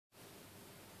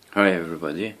Hi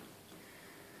everybody,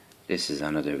 this is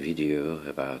another video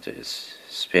about this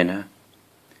spinner.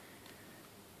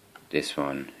 This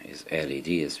one is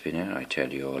LED spinner. I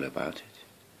tell you all about it.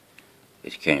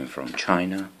 It came from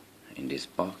China in this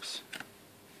box,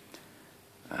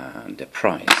 and the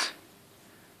price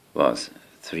was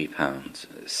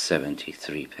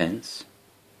 £3.73,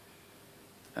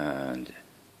 and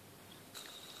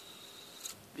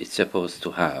it's supposed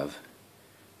to have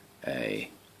a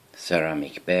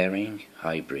ceramic bearing,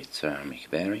 hybrid ceramic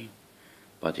bearing,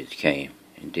 but it came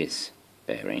in this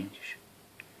bearing,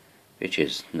 which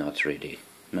is not really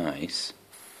nice.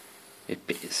 It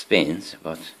spins,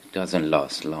 but it doesn't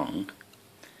last long,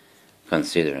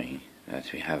 considering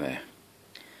that we have a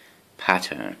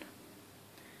pattern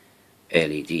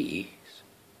LED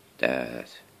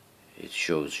that it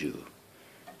shows you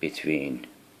between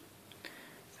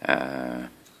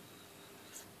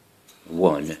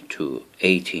 1 to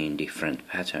 18 different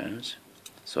patterns,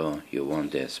 so you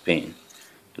want the spin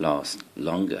last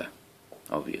longer,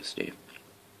 obviously.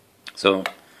 So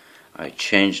I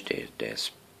changed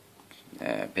this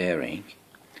bearing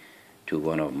to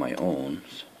one of my own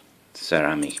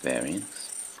ceramic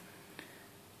bearings.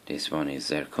 This one is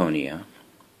zirconia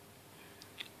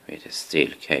with a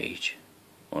steel cage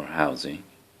or housing,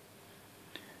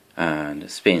 and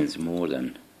spins more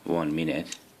than 1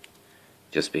 minute,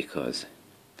 just because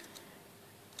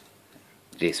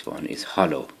this one is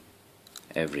hollow.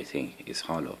 Everything is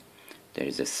hollow. There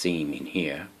is a seam in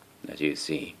here that you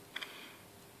see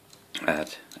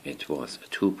that it was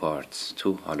two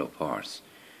hollow parts.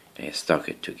 They stuck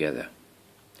it together,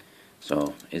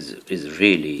 so it's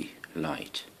really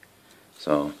light.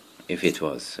 So if it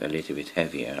was a little bit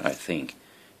heavier, I think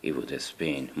it would have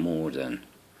spun more than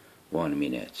 1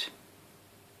 minute,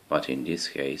 but in this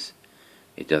case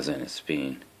it doesn't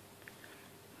spin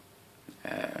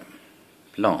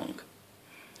long.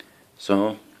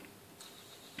 So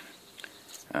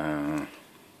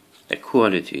the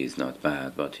quality is not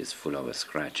bad, but it's full of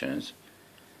scratches.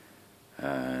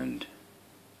 And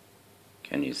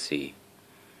can you see?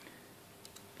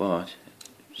 But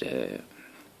the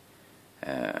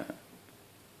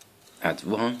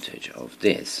advantage of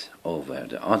this over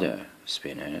the other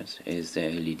spinners is the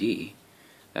LED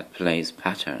that plays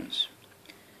patterns.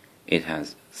 It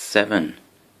has 7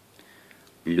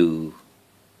 blue,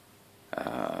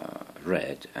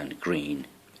 red and green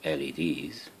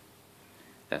LEDs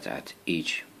that at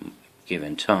each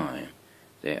given time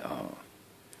they are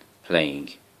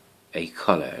playing a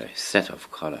color, a set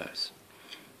of colors,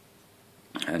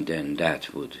 and then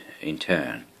that would in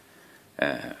turn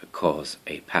cause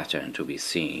a pattern to be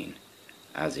seen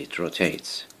as it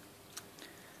rotates.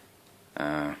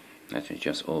 Let me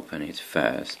just open it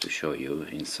first to show you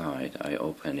inside. I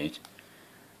open it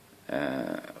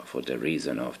for the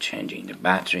reason of changing the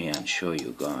battery and show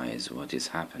you guys what is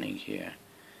happening here.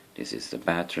 This is the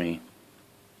battery,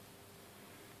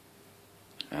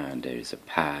 and there is a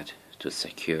pad to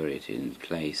secure it in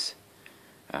place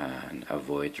and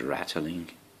avoid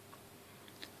rattling,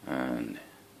 and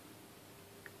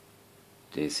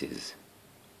this is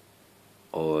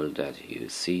all that you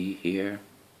see here.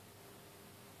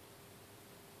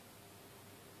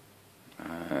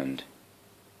 And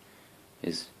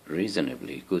is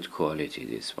reasonably good quality,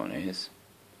 this one is.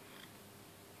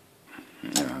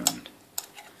 And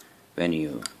when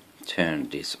you turn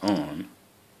this on,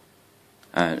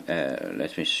 and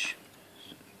let me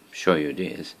show you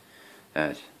this,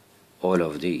 that all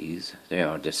of these, they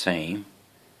are the same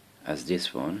as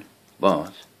this one,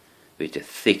 but with a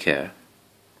thicker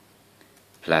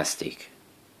plastic.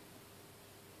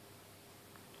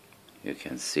 You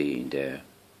can see there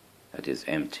that is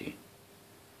empty.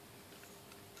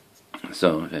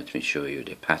 So let me show you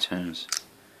the patterns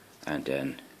and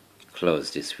then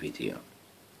close this video.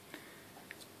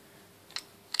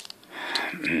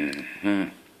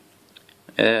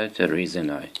 The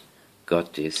reason I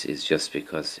got this is just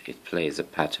because it plays a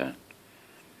pattern,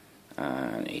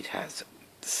 and it has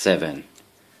 7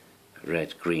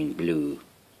 red, green, blue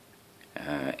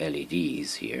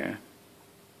LEDs here,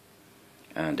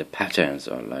 and the patterns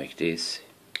are like this.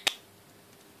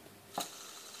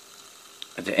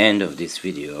 At the end of this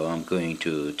video I'm going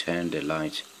to turn the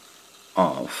light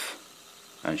off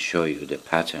and show you the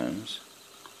patterns,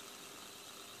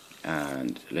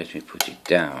 and let me put it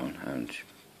down and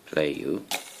play you.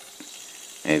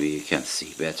 Maybe you can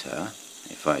see better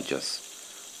if I just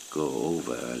go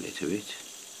over a little bit.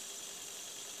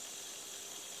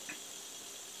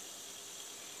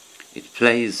 It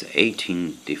plays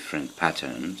 18 different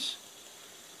patterns,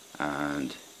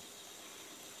 and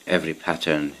every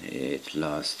pattern it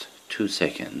lasts 2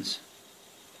 seconds,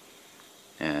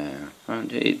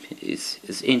 and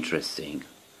it's interesting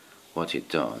what it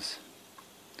does,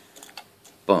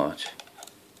 but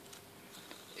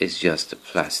it's just a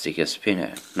plastic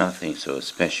spinner, nothing so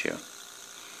special.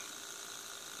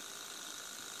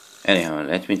 Anyhow,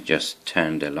 let me just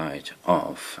turn the light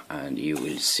off and you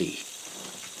will see.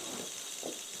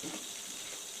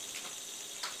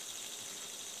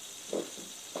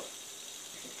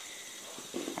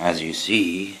 As you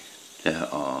see, there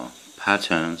are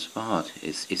patterns, but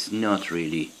it's not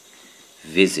really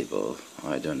visible.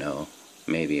 I don't know,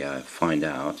 maybe I'll find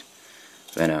out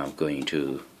when I'm going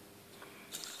to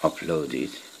upload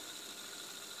it.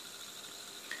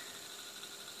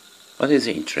 But it's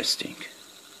interesting.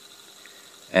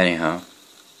 Anyhow,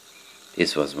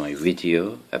 this was my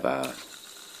video about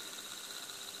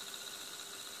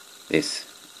this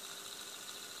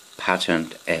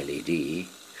patent LED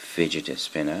fidget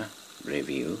spinner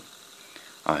review.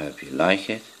 I hope you like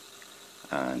it,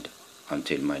 and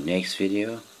until my next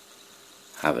video,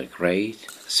 have a great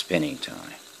spinning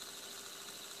time.